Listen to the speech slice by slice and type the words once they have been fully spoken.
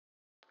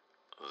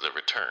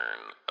return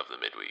of the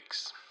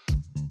midweeks.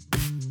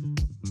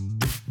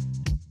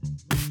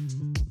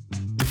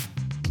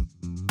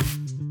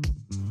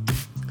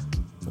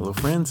 Hello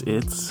friends,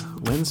 it's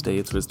Wednesday,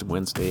 it's Wisdom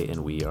Wednesday,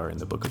 and we are in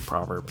the book of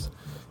Proverbs,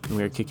 and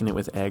we are kicking it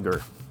with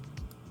Agur.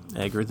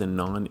 Agur, the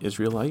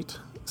non-Israelite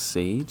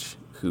sage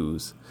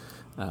whose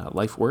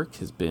life work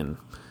has been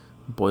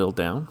boiled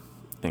down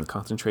and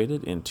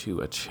concentrated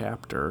into a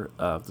chapter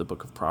of the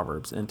book of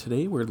Proverbs. And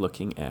today we're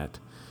looking at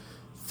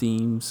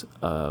themes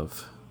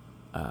of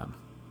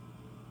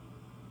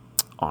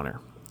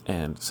honor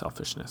and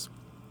selfishness.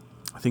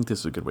 I think this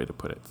is a good way to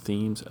put it.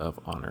 Themes of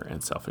honor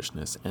and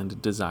selfishness and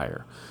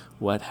desire.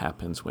 What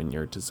happens when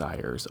your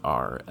desires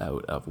are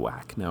out of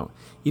whack? Now,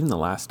 even the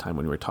last time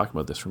when we were talking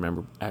about this,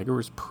 remember, Agur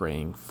was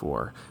praying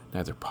for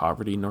neither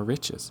poverty nor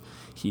riches.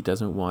 He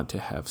doesn't want to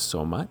have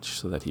so much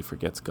so that he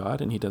forgets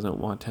God, and he doesn't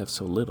want to have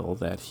so little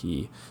that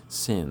he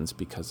sins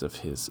because of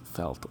his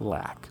felt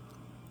lack.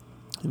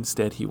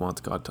 Instead, he wants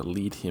God to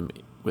lead him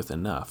with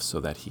enough so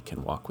that he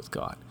can walk with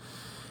God.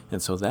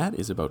 And so that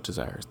is about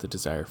desires, the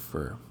desire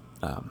for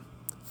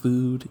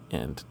food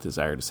and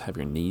desire to have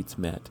your needs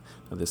met.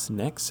 Now, this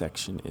next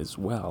section as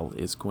well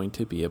is going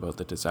to be about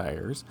the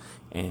desires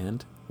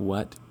and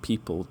what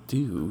people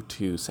do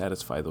to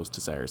satisfy those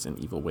desires in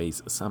evil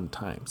ways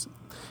sometimes.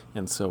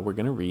 And so we're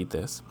going to read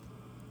this.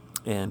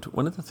 And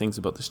one of the things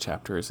about this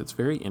chapter is it's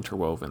very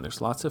interwoven. There's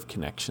lots of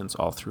connections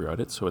all throughout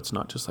it. So it's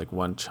not just like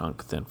one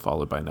chunk, then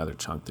followed by another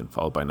chunk, then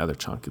followed by another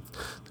chunk.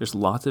 There's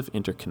lots of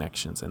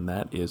interconnections, and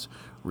that is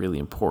really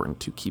important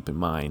to keep in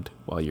mind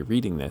while you're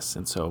reading this.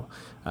 And so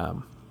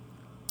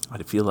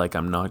I feel like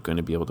I'm not going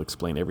to be able to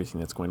explain everything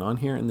that's going on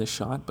here in this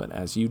shot, but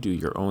as you do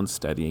your own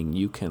studying,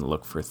 you can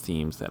look for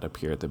themes that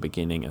appear at the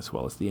beginning as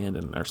well as the end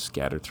and are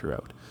scattered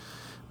throughout.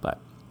 But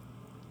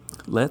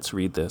let's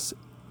read this.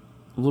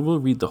 We'll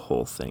read the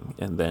whole thing,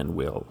 and then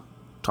we'll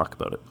talk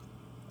about it.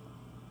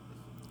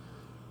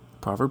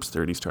 Proverbs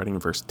 30, starting in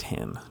verse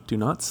 10. Do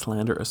not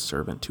slander a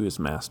servant to his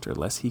master,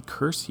 lest he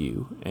curse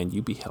you, and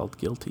you be held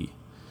guilty.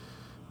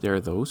 There are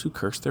those who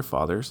curse their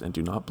fathers and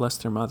do not bless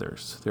their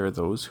mothers. There are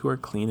those who are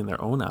clean in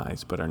their own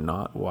eyes, but are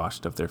not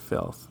washed of their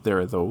filth. There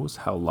are those,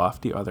 how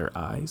lofty are their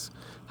eyes,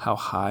 how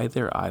high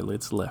their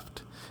eyelids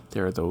lift.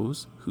 There are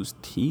those whose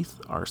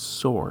teeth are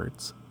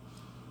swords,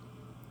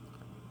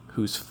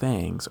 whose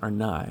fangs are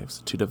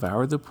knives, to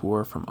devour the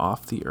poor from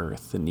off the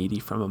earth, the needy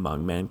from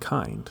among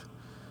mankind.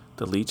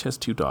 The leech has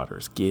 2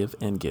 daughters, give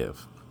and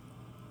give.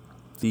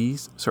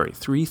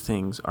 3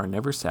 things are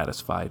never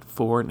satisfied,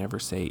 4 never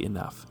say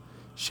enough.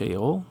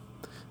 Sheol,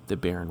 the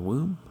barren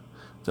womb,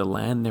 the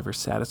land never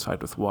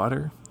satisfied with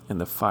water, and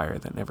the fire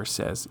that never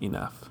says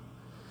enough.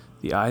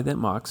 The eye that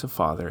mocks a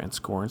father and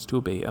scorns to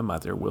obey a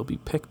mother will be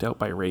picked out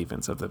by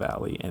ravens of the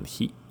valley and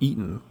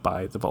eaten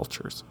by the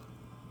vultures.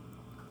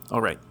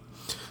 All right.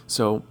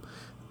 So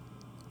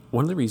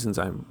one of the reasons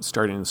I'm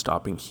starting and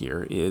stopping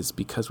here is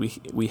because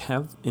we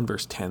have in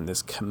verse 10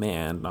 this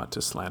command not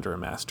to slander a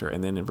master,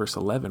 and then in verse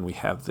 11 we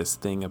have this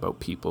thing about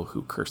people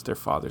who curse their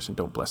fathers and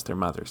don't bless their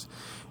mothers.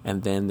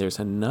 And then there's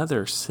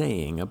another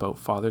saying about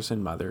fathers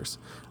and mothers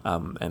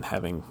and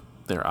having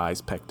their eyes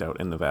pecked out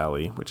in the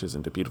valley, which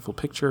isn't a beautiful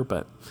picture,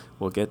 but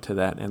we'll get to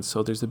that. And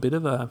so there's a bit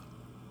of a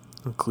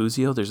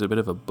inclusio, there's a bit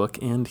of a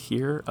bookend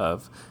here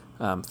of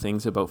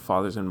things about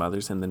fathers and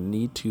mothers and the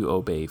need to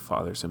obey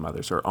fathers and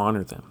mothers or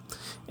honor them,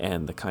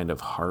 and the kind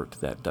of heart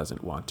that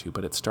doesn't want to.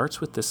 But it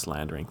starts with this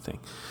slandering thing.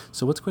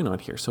 So what's going on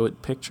here? So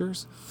it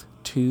pictures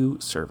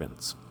 2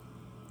 servants,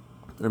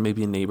 or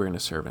maybe a neighbor and a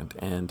servant,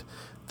 and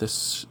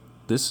there's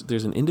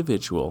an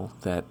individual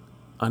that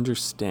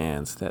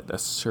understands that a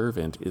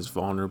servant is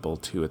vulnerable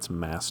to its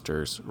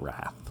master's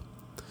wrath.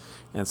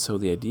 And so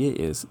the idea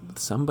is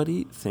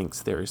somebody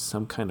thinks there is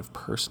some kind of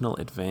personal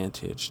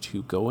advantage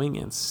to going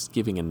and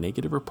giving a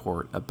negative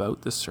report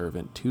about the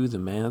servant to the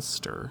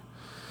master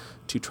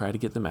to try to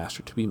get the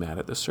master to be mad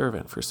at the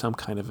servant for some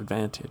kind of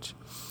advantage.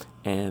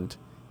 And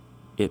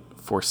it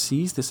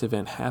foresees this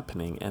event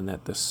happening, and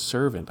that the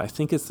servant, I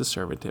think it's the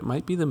servant, it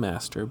might be the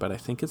master, but I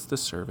think it's the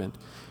servant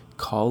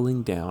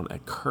calling down a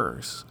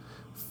curse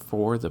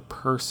for the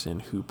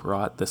person who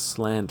brought the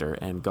slander,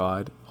 and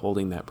God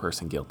holding that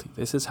person guilty.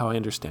 This is how I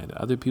understand it.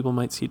 Other people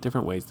might see it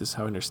different ways. This is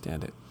how I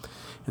understand it.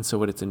 And so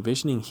what it's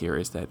envisioning here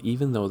is that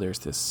even though there's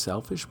this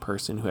selfish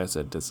person who has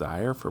a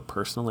desire for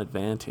personal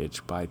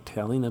advantage by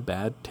telling a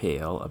bad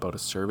tale about a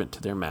servant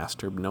to their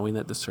master, knowing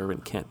that the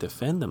servant can't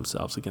defend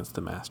themselves against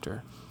the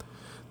master,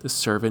 the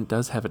servant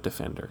does have a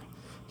defender.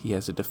 He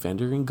has a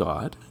defender in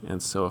God,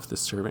 and so if the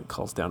servant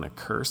calls down a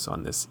curse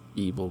on this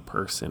evil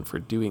person for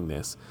doing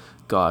this,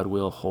 God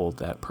will hold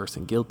that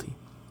person guilty.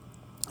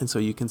 And so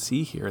you can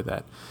see here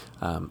that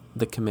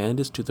the command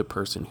is to the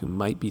person who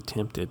might be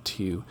tempted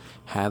to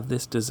have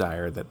this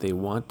desire that they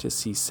want to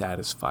see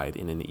satisfied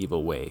in an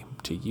evil way,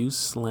 to use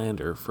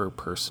slander for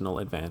personal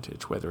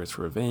advantage, whether it's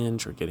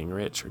revenge or getting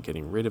rich or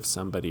getting rid of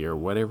somebody or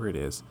whatever it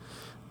is.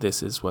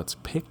 This is what's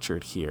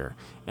pictured here,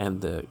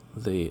 and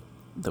the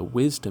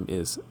wisdom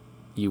is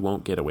you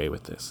won't get away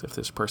with this. If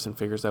this person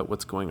figures out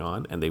what's going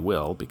on, and they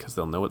will because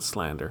they'll know it's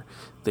slander,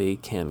 they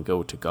can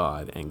go to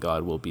God, and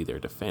God will be their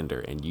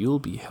defender, and you'll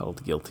be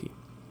held guilty.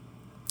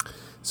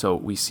 So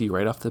we see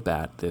right off the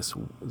bat, this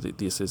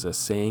is a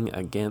saying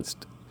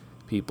against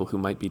people who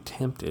might be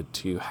tempted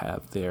to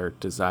have their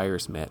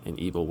desires met in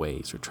evil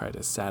ways, or try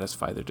to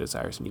satisfy their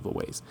desires in evil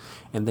ways.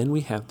 And then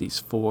we have these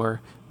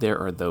 4 there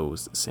are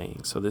those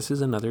sayings. So this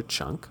is another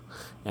chunk,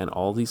 and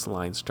all these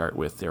lines start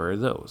with there are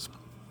those.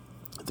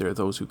 There are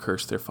those who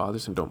curse their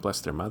fathers and don't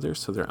bless their mothers,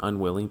 so they're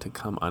unwilling to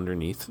come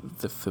underneath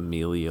the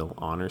familial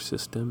honor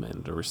system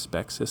and the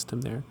respect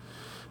system there.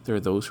 There are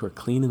those who are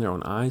clean in their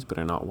own eyes but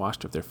are not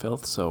washed of their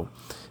filth, so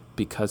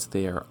because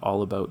they are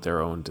all about their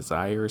own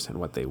desires and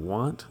what they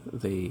want,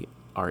 they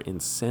are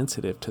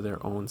insensitive to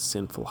their own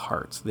sinful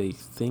hearts. They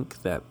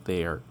think that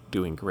they are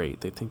doing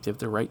great. They think they have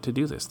the right to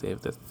do this. They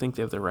think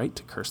they have the right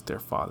to curse their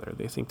father.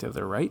 They think they have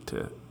the right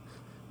to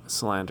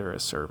slander a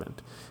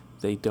servant.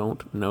 They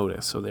don't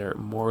notice, so they're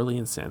morally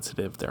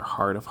insensitive. They're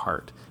hard of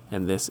heart,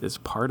 and this is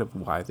part of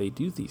why they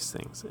do these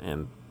things.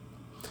 And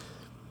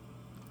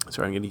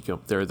so I'm going to go.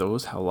 There are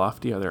those, how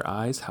lofty are their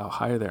eyes, how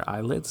high are their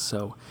eyelids.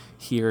 So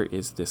here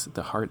is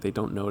the heart. They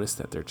don't notice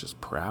that they're just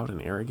proud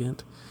and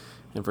arrogant.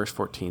 In verse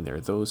 14, there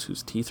are those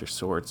whose teeth are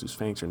swords, whose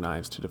fangs are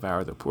knives, to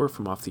devour the poor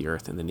from off the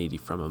earth and the needy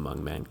from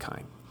among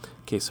mankind.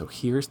 Okay, so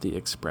here's the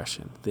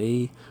expression.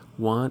 They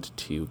want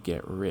to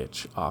get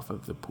rich off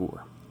of the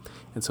poor.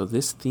 And so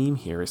this theme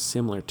here is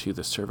similar to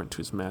the servant to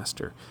his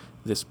master.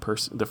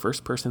 The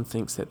first person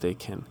thinks that they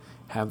can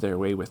have their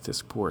way with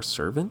this poor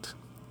servant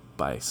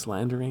by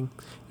slandering,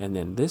 and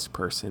then this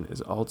person is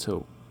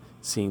also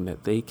seeing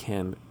that they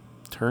can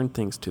turn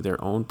things to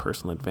their own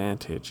personal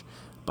advantage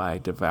by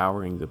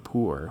devouring the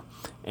poor.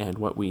 And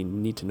what we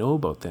need to know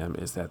about them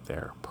is that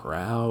they're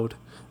proud,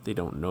 they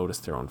don't notice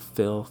their own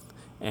filth,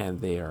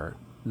 and they are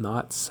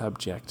not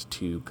subject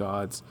to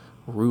God's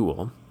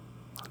rule.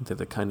 They're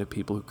the kind of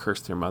people who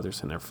curse their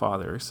mothers and their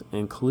fathers,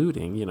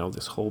 including,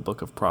 this whole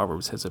book of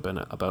Proverbs has been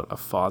about a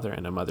father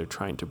and a mother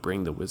trying to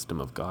bring the wisdom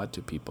of God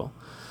to people.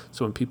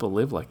 So when people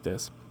live like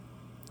this,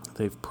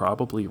 they've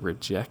probably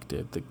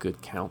rejected the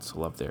good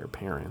counsel of their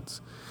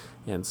parents.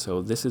 And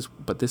so this is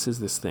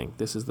this thing.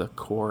 This is the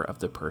core of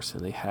the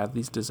person. They have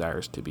these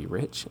desires to be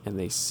rich, and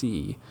they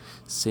see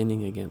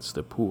sinning against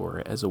the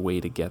poor as a way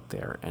to get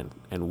there.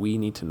 And we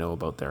need to know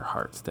about their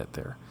hearts, that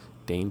they're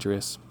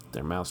dangerous.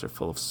 Their mouths are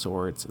full of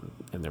swords,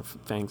 and their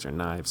fangs are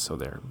knives, so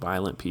they're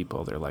violent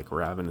people. They're like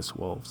ravenous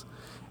wolves,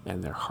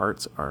 and their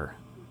hearts are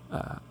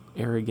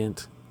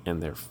arrogant,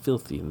 and they're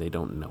filthy, and they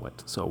don't know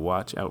it. So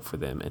watch out for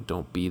them, and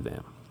don't be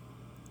them.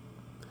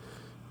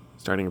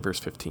 Starting in verse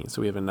 15.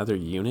 So we have another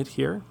unit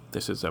here.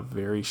 This is a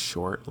very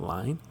short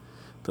line.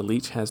 The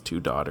leech has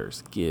 2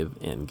 daughters, give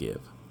and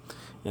give.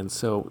 And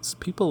so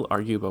people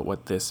argue about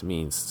what this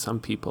means. Some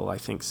people, I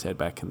think, said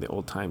back in the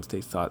old times,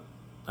 they thought,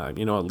 a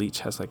leech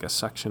has like a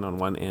suction on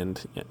one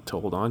end to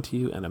hold on to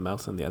you and a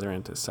mouth on the other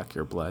end to suck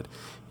your blood.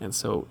 And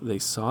so they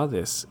saw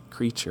this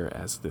creature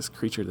as this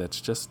creature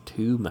that's just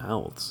 2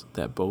 mouths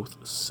that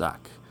both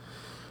suck.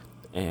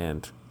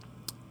 And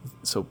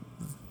so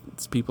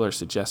people are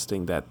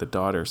suggesting that the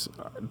daughters,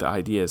 the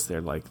idea is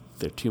their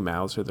 2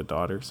 mouths are the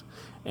daughters,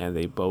 and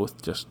they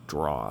both just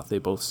draw. They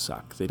both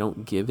suck. They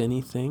don't give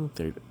anything.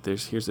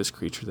 Here's this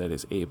creature that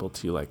is able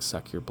to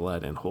suck your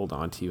blood and hold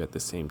on to you at the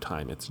same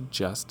time. It's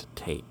just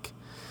take.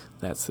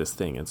 That's this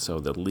thing. And so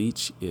the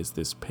leech is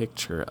this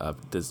picture of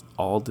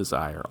all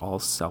desire, all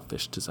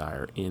selfish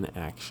desire in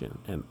action.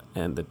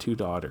 And the 2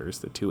 daughters,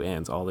 the 2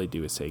 ends, all they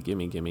do is say,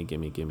 gimme, gimme,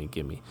 gimme, gimme,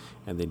 gimme,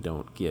 and they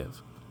don't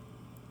give.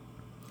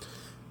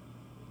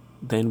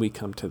 Then we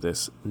come to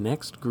this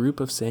next group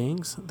of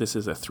sayings. This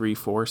is a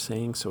 3-4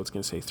 saying, so it's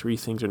going to say 3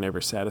 things are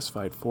never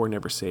satisfied, 4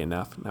 never say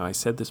enough. Now, I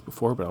said this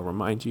before, but I'll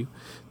remind you,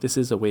 this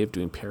is a way of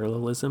doing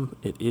parallelism.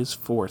 It is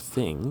 4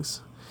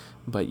 things,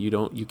 but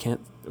you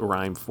can't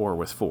rhyme 4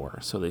 with 4.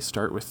 So they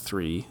start with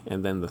 3,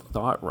 and then the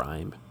thought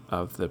rhyme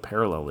of the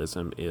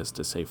parallelism is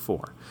to say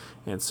 4.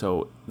 And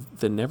so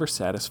the never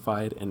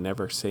satisfied and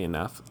never say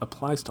enough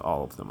applies to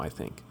all of them, I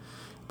think.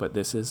 But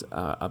this is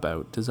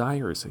about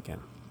desires again.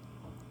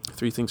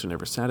 3 things are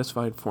never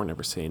satisfied, 4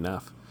 never say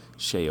enough.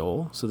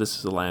 Sheol, so this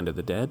is the land of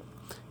the dead,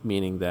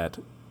 meaning that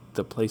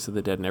the place of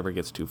the dead never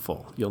gets too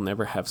full. You'll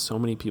never have so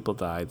many people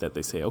die that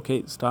they say,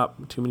 okay,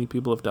 stop, too many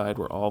people have died,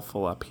 we're all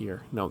full up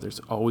here. No,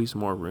 there's always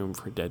more room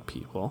for dead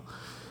people.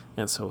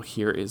 And so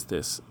here is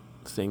this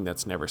thing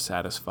that's never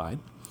satisfied.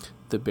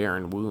 The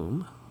barren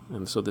womb.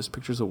 And so this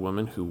pictures a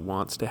woman who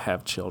wants to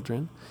have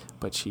children,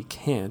 but she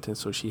can't, and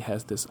so she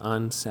has this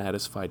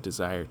unsatisfied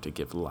desire to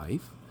give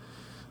life.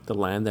 The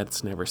land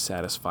that's never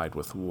satisfied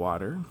with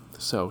water.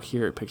 So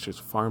here it pictures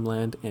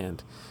farmland,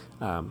 and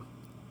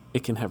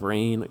it can have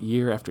rain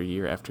year after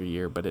year after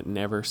year, but it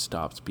never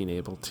stops being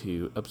able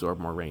to absorb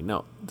more rain.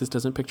 Now, this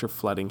doesn't picture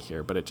flooding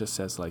here, but it just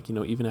says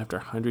even after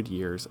 100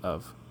 years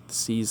of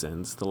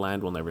seasons, the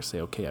land will never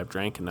say, okay, I've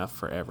drank enough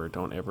forever,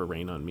 don't ever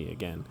rain on me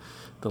again.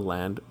 The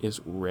land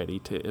is ready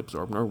to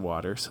absorb more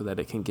water so that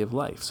it can give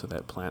life, so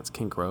that plants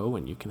can grow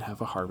and you can have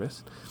a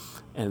harvest.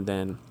 And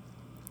then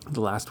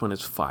The last one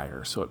is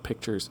fire. So it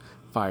pictures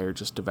fire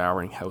just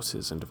devouring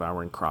houses and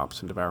devouring crops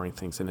and devouring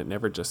things, and it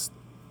never just,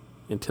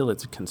 until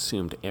it's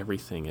consumed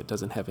everything, it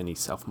doesn't have any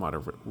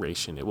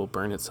self-moderation. It will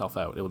burn itself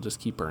out. It will just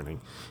keep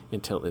burning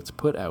until it's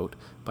put out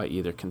by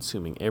either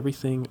consuming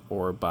everything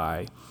or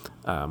by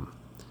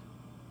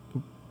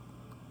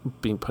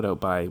being put out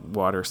by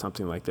water or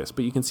something like this.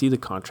 But you can see the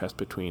contrast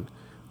between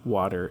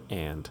water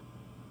and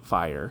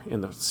fire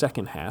in the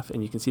second half,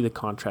 and you can see the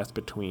contrast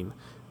between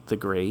the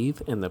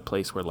grave and the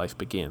place where life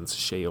begins,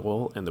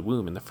 Sheol, and the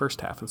womb in the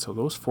first half. And so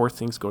those four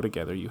things go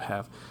together. You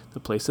have the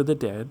place of the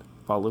dead,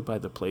 followed by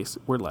the place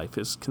where life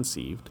is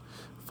conceived,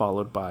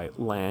 followed by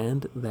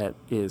land that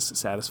is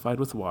satisfied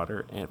with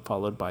water, and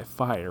followed by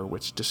fire,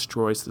 which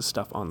destroys the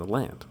stuff on the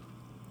land.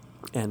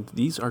 And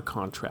these are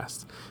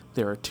contrasts.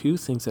 There are two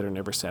things that are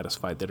never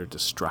satisfied that are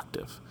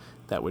destructive.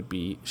 That would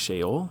be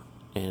Sheol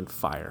and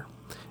fire.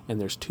 And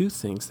there's two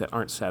things that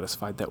aren't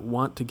satisfied that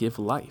want to give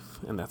life,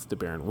 and that's the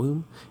barren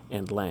womb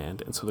and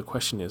land. And so the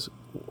question is,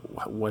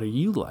 what are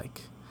you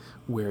like?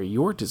 Where are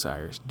your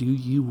desires? Do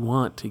you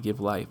want to give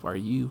life? Are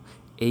you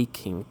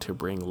aching to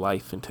bring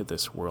life into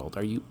this world?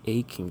 Are you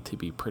aching to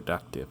be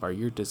productive? Are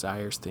your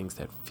desires things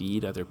that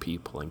feed other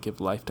people and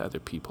give life to other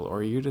people? Or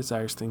are your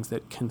desires things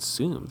that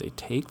consume? They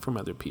take from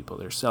other people.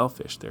 They're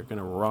selfish. They're going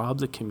to rob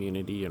the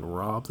community and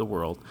rob the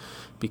world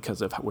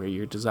because of where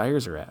your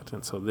desires are at.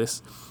 And so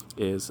this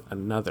is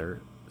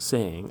another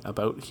saying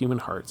about human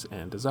hearts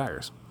and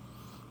desires.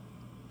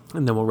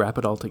 And then we'll wrap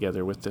it all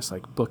together with this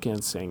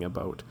bookend saying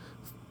about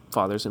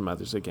fathers and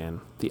mothers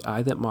again. The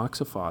eye that mocks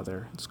a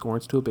father and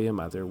scorns to obey a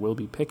mother will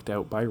be picked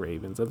out by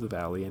ravens of the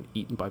valley and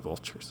eaten by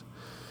vultures.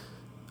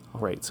 All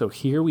right, so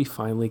here we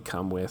finally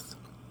come with,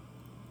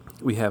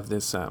 we have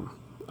this, a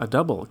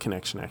double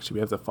connection actually. We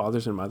have the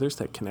fathers and mothers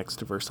that connects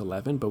to verse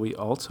 11, but we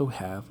also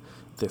have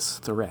this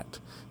threat.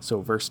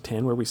 So verse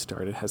 10, where we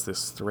started, has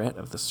this threat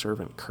of the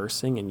servant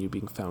cursing and you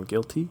being found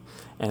guilty,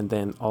 and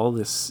then all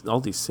these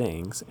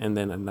sayings, and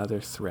then another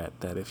threat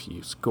that if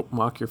you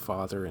mock your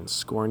father and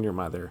scorn your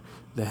mother,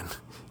 then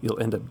you'll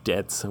end up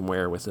dead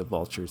somewhere with the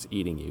vultures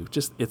eating you.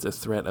 It's a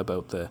threat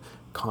about the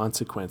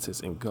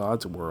consequences in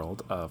God's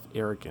world of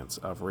arrogance,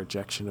 of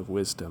rejection of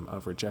wisdom,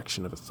 of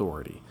rejection of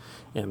authority.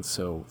 And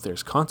so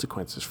there's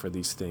consequences for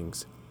these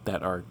things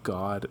that are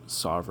God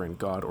sovereign,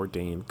 God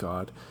ordained,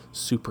 God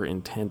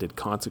superintended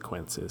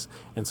consequences.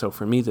 And so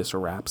for me, this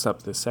wraps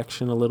up this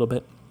section a little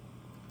bit.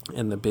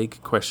 And the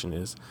big question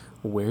is,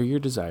 where are your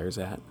desires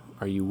at?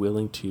 Are you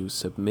willing to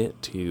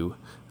submit to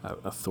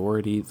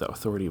authority, the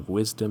authority of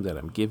wisdom that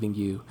I'm giving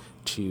you,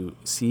 to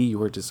see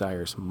your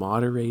desires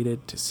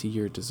moderated, to see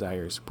your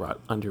desires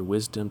brought under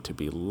wisdom, to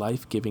be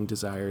life-giving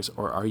desires?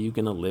 Or are you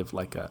going to live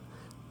like a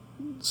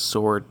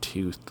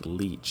sword-toothed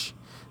leech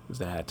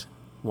that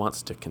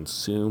wants to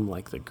consume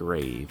like the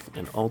grave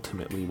and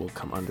ultimately will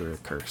come under a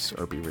curse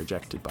or be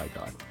rejected by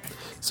God?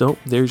 So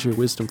there's your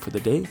wisdom for the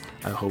day.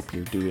 I hope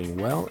you're doing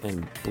well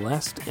and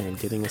blessed and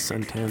getting a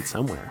suntan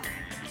somewhere.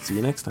 See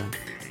you next time.